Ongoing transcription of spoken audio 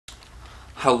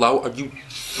Hello, are you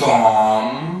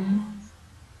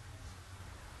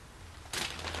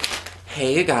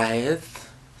Hey you guys.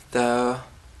 So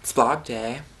it's vlog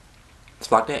day. It's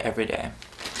vlog day every day.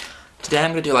 Today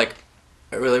I'm gonna do like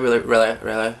a really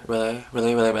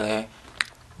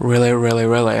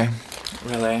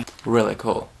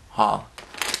cool haul.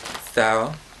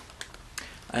 So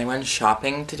I went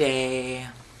shopping today.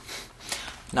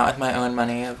 Not with my own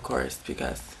money, of course,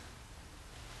 because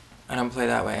I don't play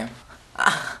that way.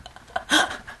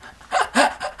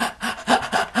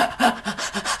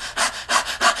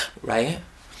 Right?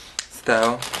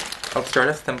 So I'll start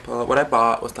off simple. What I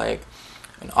bought was like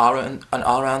an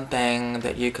all-around thing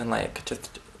that you can like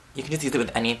you can just use it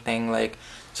with anything, like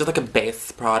just like a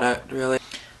base product really.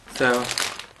 So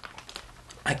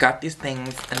I got these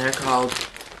things and they're called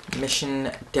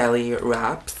Mission Deli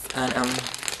wraps, and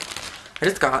I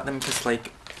just got them because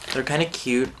like they're kind of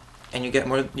cute and you get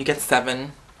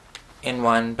 7 in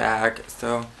one bag,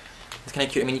 so it's kind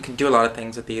of cute. I mean, you can do a lot of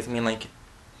things with these. I mean, like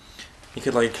you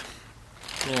could like,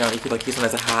 you know, you could like use them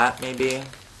as a hat maybe,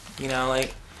 you know,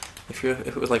 like if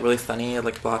it was like really sunny, it'd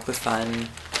like block the sun.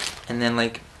 And then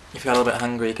like if you got a little bit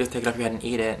hungry, you could just take it off your head and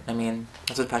eat it. I mean,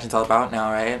 that's what fashion's all about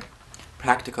now, right?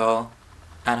 Practical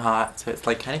and hot. So it's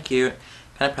like kind of cute,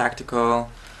 kind of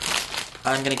practical.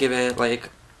 I'm gonna give it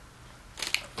like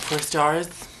 4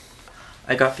 stars.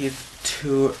 I got these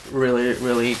 2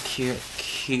 really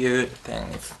cute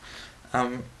things.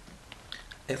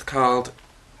 It's called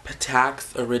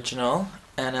Patak's Original,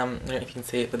 and I don't know if you can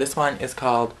see it, but this one is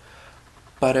called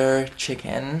Butter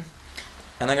Chicken,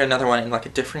 and I got another one in like a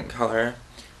different color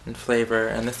and flavor,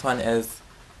 and this one is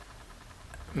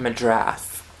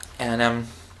Madras. And I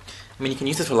mean, you can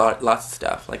use this for lots of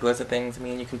stuff, like lots of things. I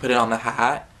mean, you can put it on the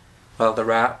hat, well, the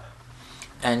wrap,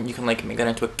 and you can like make that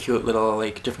into a cute little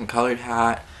like different colored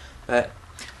hat. But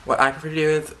what I prefer to do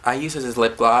is I use this as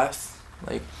lip gloss.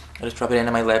 Like I just rub it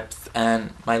into my lips,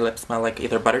 and my lips smell like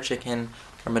either butter chicken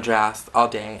or Madras all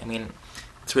day. I mean,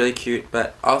 it's really cute.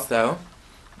 But also,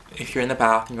 if you're in the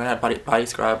bath and you want to have body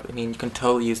scrub, I mean, you can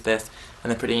totally use this,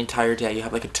 and then for the entire day you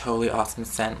have like a totally awesome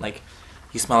scent. Like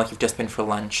you smell like you've just been for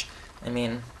lunch. I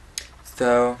mean,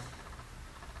 so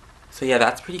yeah,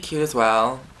 that's pretty cute as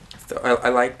well. So I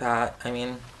like that. I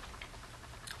mean,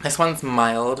 this one's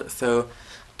mild, so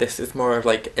this is more of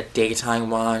like a daytime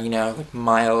one, you know, like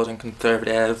mild and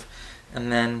conservative.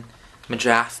 And then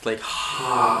Madras, like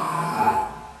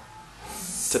hot.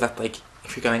 So that's like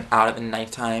if you're going out at the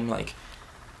nighttime, like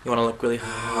you want to look really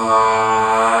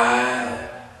hot.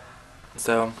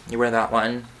 So you wear that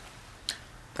one.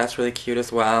 That's really cute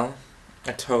as well.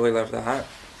 I totally love that.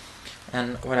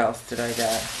 And what else did I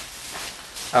get?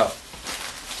 Oh.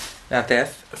 Now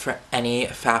this, for any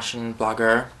fashion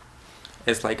blogger,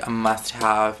 is like a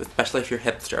must-have, especially if you're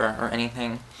hipster or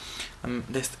anything.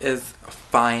 This is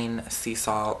fine sea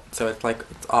salt, so it's like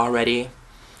it's already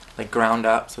like ground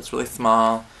up, so it's really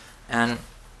small. And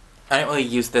I don't really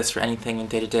use this for anything in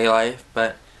day-to-day life,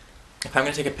 but if I'm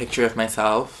gonna take a picture of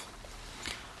myself,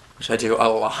 which I do a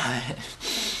lot,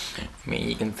 I mean,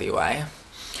 you can see why.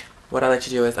 What I like to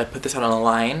do is I put this out on a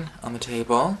line on the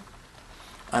table,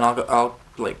 and I'll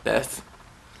like this.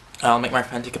 I'll make my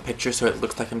friend take a picture so it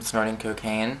looks like I'm snorting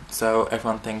cocaine, so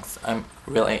everyone thinks I'm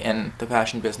really in the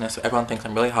fashion business, so everyone thinks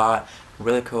I'm really hot,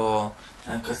 really cool,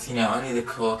 because, you know, only the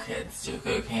cool kids do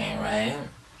cocaine, right?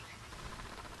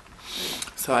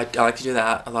 So I like to do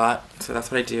that a lot, so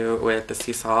that's what I do with the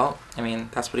sea salt. I mean,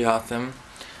 that's pretty awesome.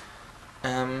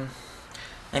 I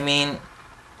mean,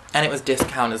 and it was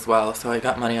discount as well, so I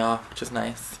got money off, which is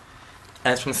nice.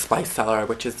 And it's from Spice Cellar,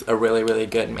 which is a really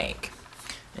good make.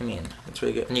 I mean, it's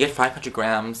really good. And you get 500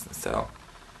 grams, so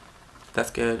that's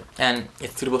good. And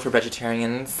it's suitable for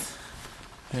vegetarians.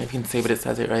 I don't know if you can see, but it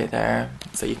says it right there.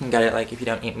 So you can get it like if you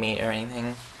don't eat meat or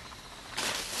anything.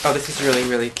 Oh, this is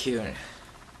really cute.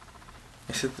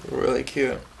 This is really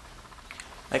cute.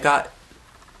 I got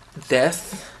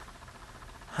this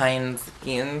Heinz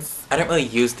beans. I don't really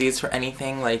use these for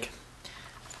anything, like,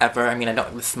 ever. I mean, I don't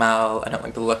like the smell, I don't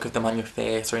like the look of them on your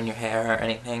face or in your hair or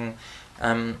anything.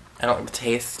 I don't like the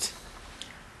taste.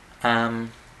 I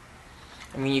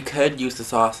mean, you could use the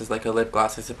sauce as like a lip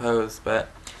gloss, I suppose, but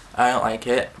I don't like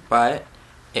it. But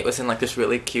it was in like this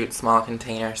really cute small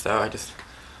container, so I just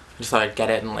thought I'd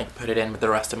get it and like put it in with the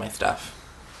rest of my stuff.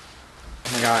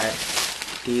 Oh my god,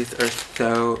 these are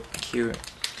so cute.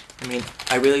 I mean,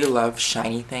 I really love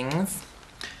shiny things,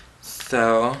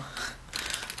 so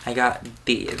I got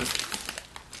these.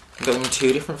 I got them in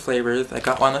 2 different flavors. I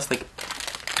got one that's like,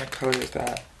 what color is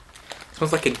that? This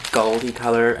one's like a goldy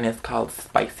color, and it's called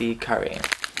Spicy Curry.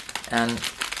 And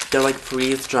they're like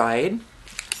freeze dried,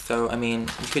 So, I mean,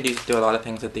 you could do a lot of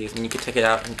things with these. I mean, you could take it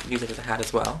out and use it as a hat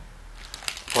as well.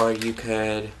 Or you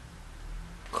could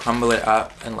crumble it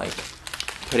up and like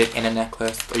put it in a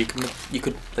necklace. Or you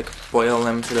could like boil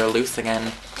them so they're loose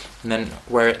again and then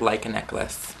wear it like a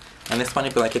necklace. And this one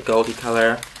would be like a goldy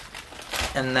color.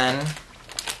 And then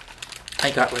I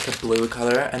got like a blue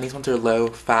color, and these ones are low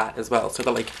fat as well, so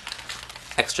they're like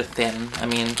extra thin. I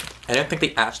mean, I don't think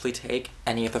they actually take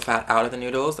any of the fat out of the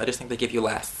noodles. I just think they give you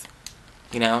less,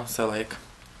 you know? So like,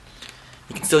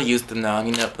 you can still use them though. I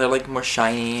mean, they're like more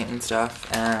shiny and stuff,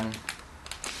 and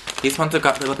these ones have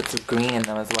got little bits of green in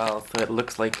them as well, so it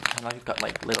looks like it's got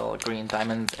like little green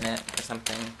diamonds in it or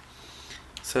something.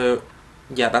 So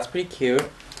yeah, that's pretty cute.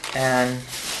 And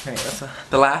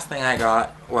the last thing I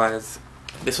got was,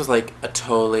 this was like a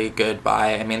totally good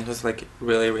buy. I mean, this was like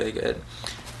really, really good.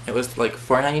 It was like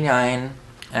 $4.99,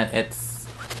 and it's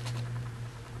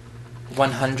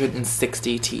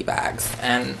 160 tea bags.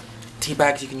 And tea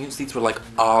bags, you can use these for like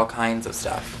all kinds of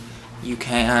stuff. You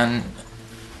can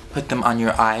put them on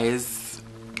your eyes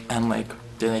and like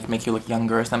they like make you look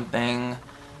younger or something.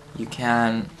 You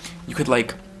could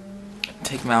like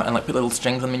take them out and like put little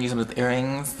strings on them and use them as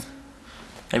earrings.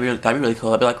 That'd be really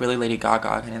cool. That'd be like really Lady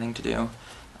Gaga kind of thing to do.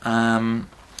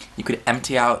 You could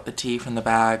empty out the tea from the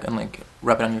bag and like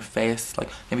rub it on your face, like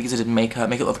maybe use it in makeup,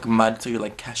 make it look like mud so you're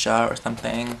like Kesha or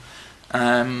something.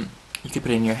 You could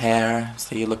put it in your hair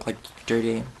so you look like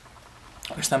dirty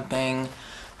or something.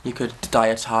 You could dye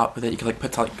a top with it. You could like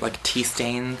put like tea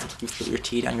stains, you put your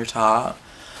tea down your top.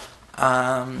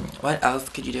 What else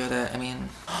could you do with it? I mean,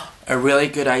 a really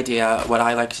good idea, what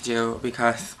I like to do,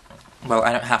 because, well,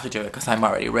 I don't have to do it because I'm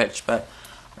already rich, but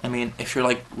I mean, if you're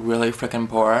like really freaking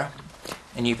poor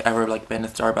and you've ever like been to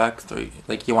Starbucks, or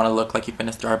like you want to look like you've been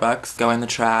to Starbucks, go in the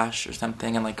trash or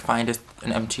something and like find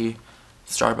an empty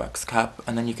Starbucks cup,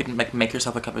 and then you can make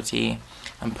yourself a cup of tea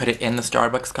and put it in the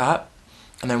Starbucks cup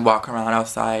and then walk around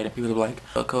outside and people will be like,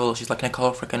 oh cool, she's like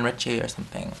Nicole freaking Richie or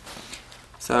something.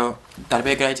 So that'd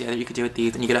be a good idea that you could do with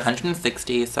these, and you get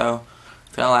 160, so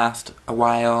it's gonna last a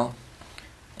while.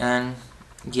 And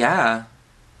yeah,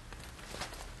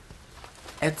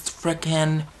 it's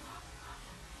freaking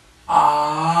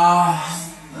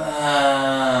awesome.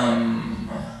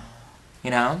 You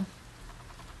know?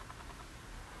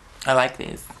 I like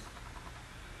these.